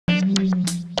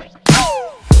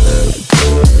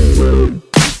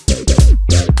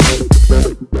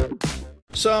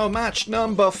So match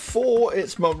number 4,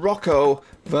 it's Morocco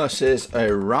versus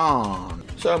Iran.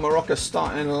 So Morocco's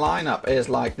starting lineup is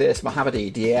like this: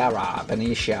 Mohammadi, Diarra,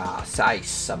 Benisha,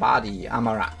 Saiss, Abadi,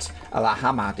 Amarat, Al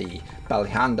Hamadi,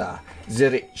 Belhanda,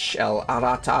 Zirich, El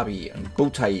Aratabi, and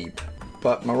Boutaib.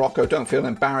 But Morocco don't feel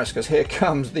embarrassed, because here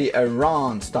comes the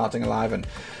Iran starting 11.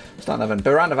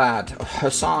 Biranavad,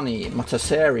 Hassani,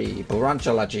 Mutaseri,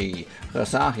 Buranjalaji,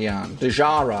 Razahian,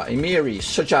 Dejara, Emiri,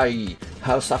 Sujai,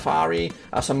 Hal Safari,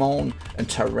 Asamon, and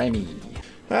Taremi.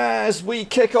 As we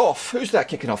kick off, who's that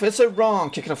kicking off? It's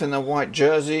Iran kicking off in their white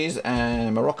jerseys,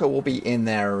 and Morocco will be in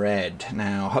their red.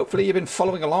 Now, hopefully you've been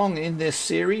following along in this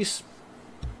series.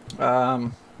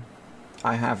 I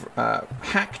have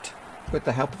hacked, with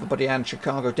the help of a buddy in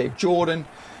Chicago, Dave Jordan,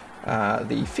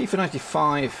 the FIFA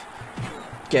 95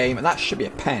 game, and that should be a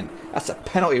pen. That's a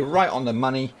penalty right on the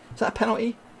money. Is that a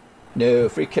penalty? No,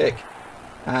 free kick.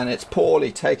 And it's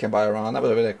poorly taken by Iran. That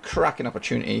would have been a cracking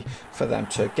opportunity for them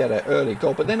to get an early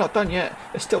goal, but they're not done yet.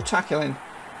 They're still tackling.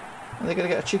 Are they going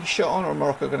to get a cheeky shot on, or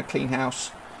Morocco going to clean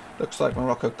house? Looks like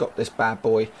Morocco got this bad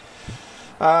boy.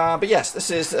 But yes, this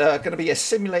is going to be a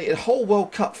simulated whole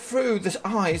World Cup through the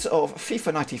eyes of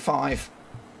FIFA 95.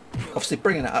 Obviously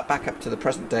bringing it back up to the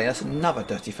present day. That's another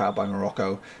dirty foul by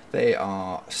Morocco. They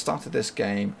are started this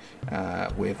game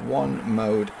with one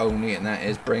mode only, and that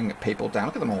is bring people down.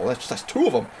 Look at them all. That's two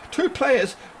of them. Two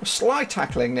players slide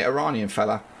tackling the Iranian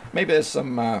fella. Maybe there's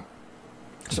some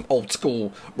old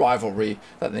school rivalry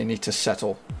that they need to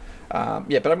settle.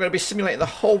 Yeah, but I'm going to be simulating the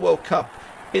whole World Cup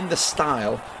in the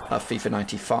style of FIFA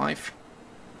 95.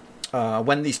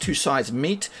 When these two sides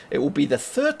meet, it will be the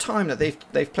third time that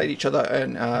they've played each other,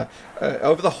 and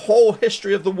over the whole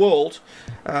history of the world.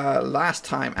 Last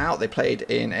time out, they played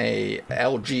in a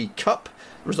LG Cup.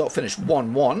 The result finished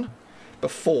 1-1.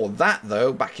 Before that,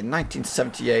 though, back in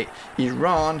 1978,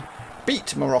 Iran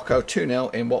beat Morocco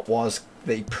 2-0 in what was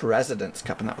the President's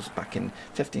Cup, and that was back in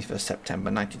 15th of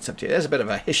September 1978. There's a bit of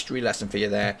a history lesson for you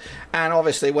there. And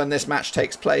obviously when this match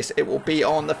takes place, it will be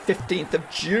on the 15th of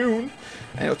June,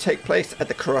 and it'll take place at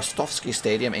the Korostovsky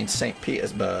Stadium in St.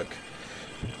 Petersburg.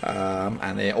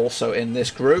 And they're also in this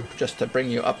group, just to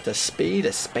bring you up to speed,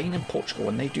 as Spain and Portugal,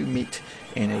 when they do meet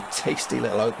in a tasty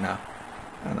little opener.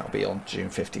 And that'll be on June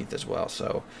 15th as well.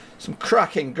 So some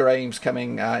cracking games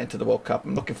coming into the World Cup.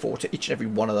 I'm looking forward to each and every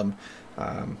one of them.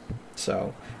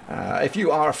 If you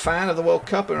are a fan of the World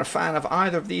Cup or a fan of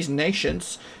either of these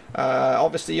nations,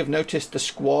 obviously you've noticed the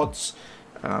squads.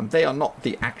 They are not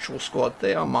the actual squad.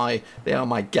 They are my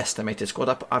guesstimated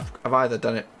squad. I've either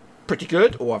done it pretty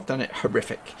good or I've done it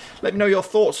horrific. Let me know your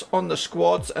thoughts on the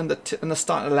squads and the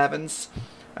starting 11s.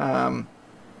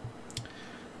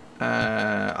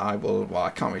 I will. Well,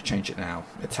 I can't really change it now.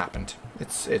 It's happened.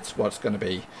 It's what it's going to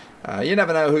be. You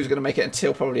never know who's going to make it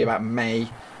until probably about May.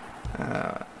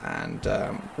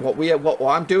 What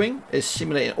I'm doing is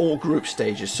simulating all group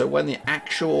stages. So when the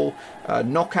actual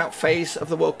knockout phase of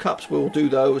the World Cups, we will do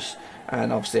those,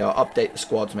 and obviously I'll update the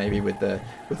squads maybe with the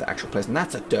actual players. And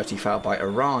that's a dirty foul by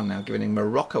Iran now, giving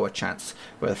Morocco a chance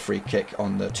with a free kick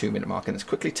on the 2-minute mark, and it's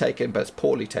quickly taken, but it's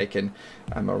poorly taken,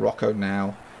 and Morocco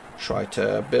now try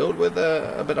to build with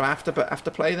a bit of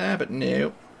afterplay there, but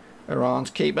no.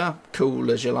 Iran's keeper,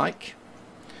 cool as you like.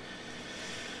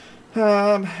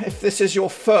 If this is your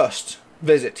first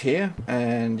visit here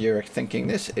and you're thinking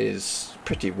this is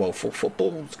pretty woeful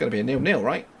football, it's going to be a 0-0,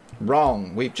 right?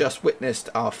 Wrong. We've just witnessed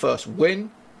our first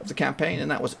win of the campaign, and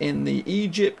that was in the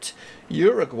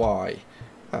Egypt-Uruguay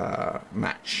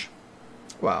match.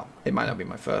 Well, it might not be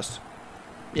my first.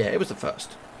 Yeah, it was the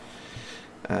first.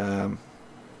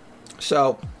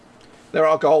 So there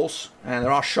are goals and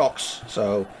there are shocks,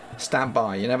 so stand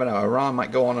by. You never know. Iran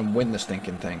might go on and win the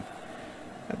stinking thing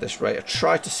at this rate. I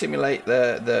tried to simulate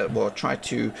try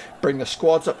to bring the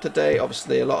squads up to date.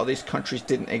 Obviously a lot of these countries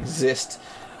didn't exist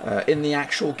in the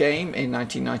actual game in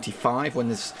 1995 when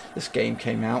this game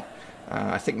came out.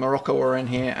 I think Morocco were in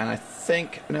here, and I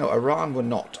think Iran were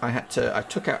not. I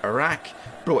took out Iraq,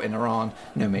 brought in Iran.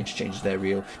 No major changes there,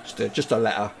 real. Just a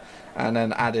letter, and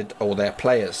then added all their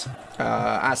players.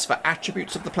 As for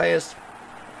attributes of the players,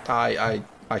 I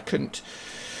couldn't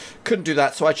do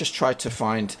that, so I just tried to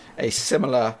find a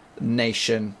similar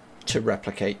nation to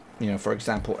replicate. For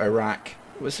example, Iraq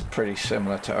was pretty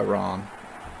similar to Iran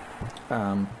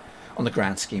on the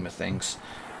grand scheme of things.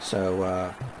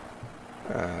 So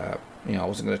I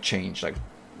wasn't going to change like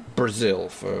Brazil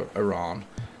for Iran,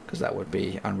 because that would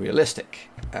be unrealistic.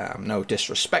 No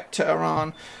disrespect to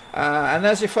Iran. And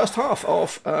there's your first half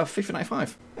of FIFA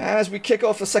 95. As we kick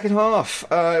off the second half,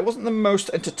 it wasn't the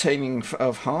most entertaining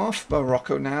of half.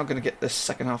 Morocco now going to get this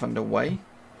second half underway.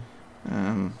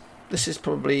 This is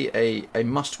probably a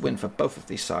must-win for both of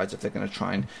these sides if they're going to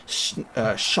try and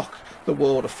shock the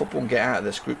world of football and get out of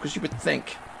this group, because you would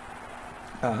think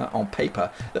on paper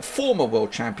that former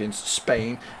world champions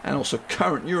Spain and also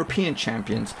current European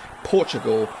champions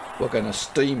Portugal were going to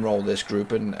steamroll this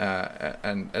group, and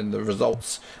the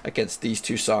results against these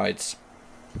two sides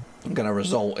are going to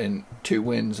result in 2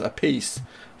 wins apiece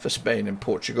for Spain and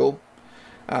Portugal.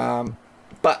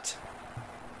 But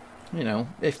you know,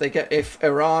 if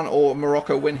Iran or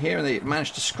Morocco win here and they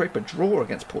manage to scrape a draw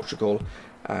against Portugal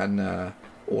and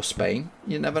or Spain,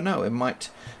 you never know. It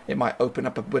might open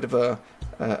up a bit of a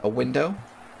window,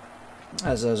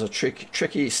 as there's a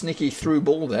tricky, sneaky through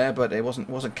ball there, but it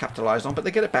wasn't capitalised on. But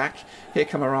they get it back. Here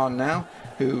come Iran now,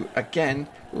 who again,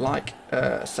 like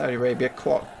Saudi Arabia,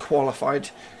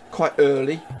 qualified quite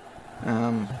early.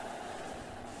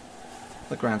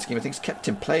 The grand scheme of things, kept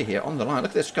in play here on the line.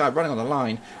 Look at this guy running on the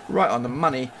line, right on the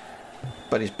money,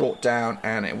 but he's brought down,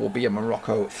 and it will be a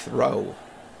Morocco throw.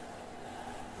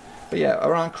 But yeah,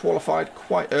 Iran qualified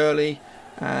quite early,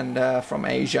 and from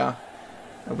Asia,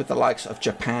 with the likes of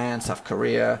Japan, South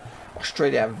Korea,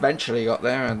 Australia eventually got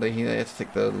there, and they had to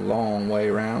take the long way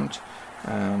around.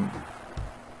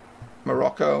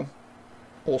 Morocco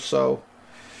also,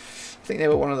 I think they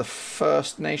were one of the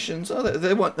first nations. Oh,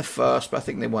 they weren't the first, but I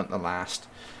think they weren't the last.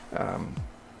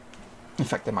 In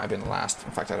fact, they might have been the last. In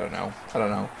fact, I don't know.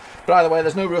 But either way,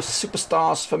 there's no real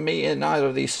superstars for me in either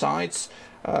of these sides.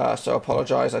 So I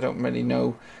apologise. I don't really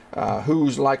know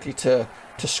who's likely to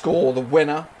score the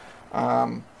winner.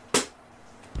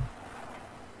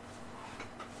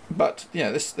 But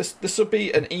yeah, this will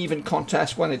be an even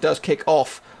contest when it does kick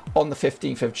off on the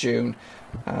 15th of June.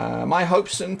 My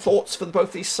hopes and thoughts for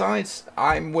both these sides,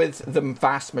 I'm with the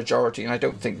vast majority, and I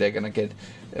don't think they're going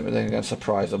to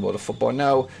surprise the world of football.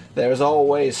 No, there is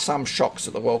always some shocks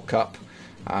at the World Cup.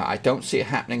 I don't see it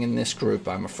happening in this group,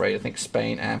 I'm afraid. I think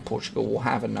Spain and Portugal will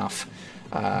have enough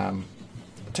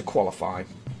to qualify.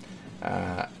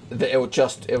 They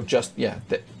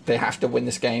have to win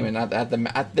this game, and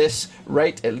at this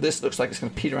rate, this looks like it's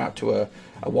going to peter out to a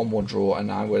 1-1 draw, and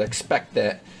I would expect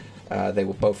that they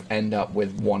will both end up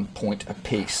with 1 point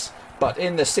apiece. But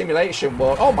in the simulation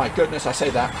world, oh my goodness, I say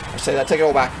that, take it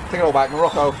all back,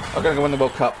 Morocco are going to win the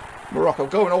World Cup. Morocco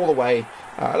going all the way.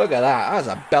 Look at that, that's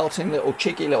a belting little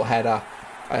cheeky little header.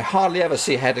 I hardly ever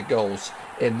see headed goals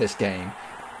in this game,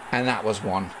 and that was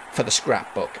one for the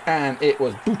scrapbook, and it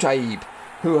was Boutaib,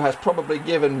 who has probably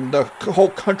given the whole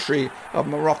country of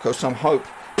Morocco some hope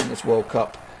in this World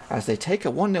Cup as they take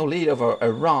a 1-0 lead over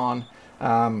Iran.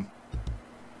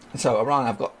 So Iran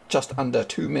have got just under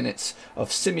 2 minutes of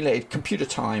simulated computer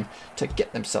time to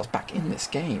get themselves back in this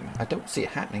game. I don't see it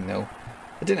happening though.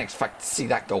 I didn't expect to see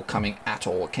that goal coming at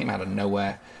all. It came out of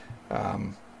nowhere.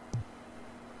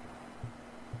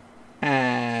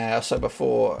 And so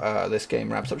before this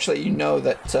game wraps up, just to let you know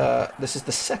that this is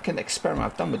the second experiment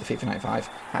I've done with the FIFA 95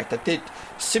 hack. I did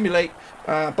simulate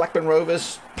Blackburn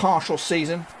Rovers' partial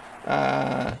season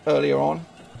earlier on.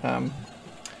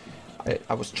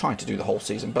 I was trying to do the whole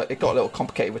season, but it got a little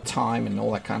complicated with time and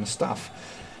all that kind of stuff.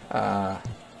 And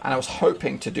I was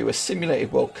hoping to do a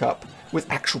simulated World Cup with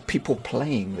actual people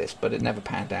playing this, but it never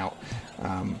panned out.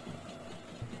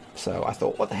 So I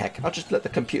thought, what the heck, I'll just let the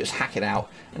computers hack it out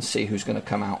and see who's going to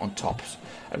come out on top.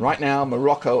 And right now,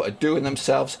 Morocco are doing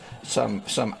themselves some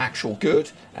actual good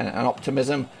and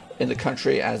optimism in the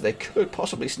country, as they could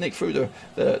possibly sneak through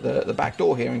the back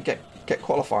door here and get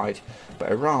qualified.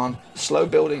 But Iran, slow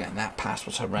building, and that pass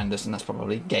was horrendous, and that's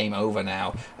probably game over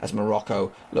now as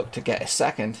Morocco look to get a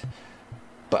second.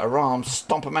 But Iran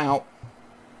stomp them out.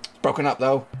 Broken up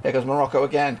though. Here goes Morocco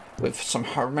again with some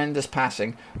horrendous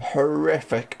passing,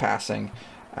 horrific passing,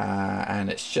 and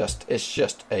it's just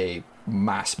a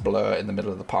mass blur in the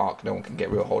middle of the park. No one can get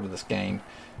real hold of this game.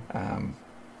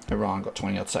 Iran got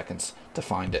 20 odd seconds to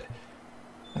find it,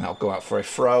 and that'll go out for a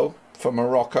throw for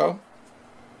Morocco.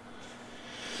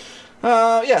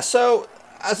 Yeah, so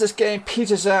as this game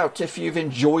peters out, if you've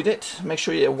enjoyed it, make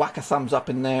sure you whack a thumbs up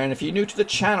in there. And if you're new to the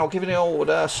channel, give it an old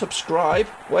subscribe.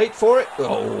 Wait for it.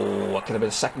 Oh, it could have been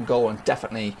a second goal and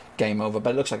definitely game over.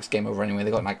 But it looks like it's game over anyway.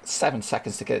 They've got like 7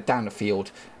 seconds to get it down the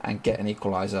field and get an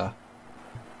equaliser.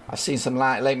 I've seen some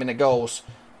late minute goals.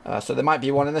 So there might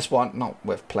be one in this one. Not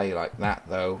with play like that,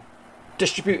 though.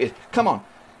 Distributed. Come on.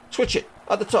 Switch it.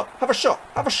 At the top. Have a shot.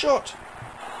 Have a shot.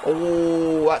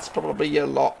 Oh, that's probably a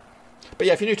lot. But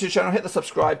yeah, if you're new to the channel, hit the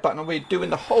subscribe button. We're doing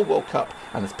the whole World Cup,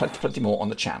 and there's plenty more on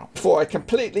the channel. Before I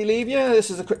completely leave you, this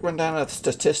is a quick rundown of the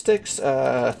statistics.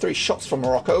 3 shots from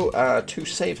Morocco, 2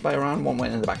 saved by Iran, 1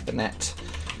 went in the back of the net.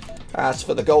 As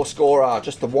for the goal scorer,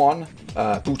 just the one,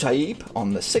 Boutaib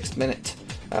on the 6th minute,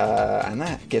 and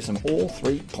that gives them all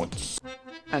 3 points.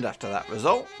 And after that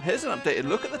result, here's an updated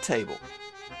look at the table.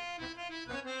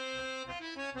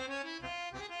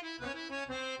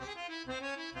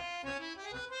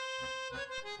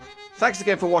 Thanks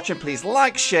again for watching. Please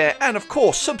like, share, and of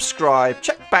course subscribe.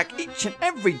 Check back each and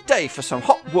every day for some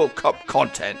hot World Cup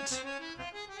content.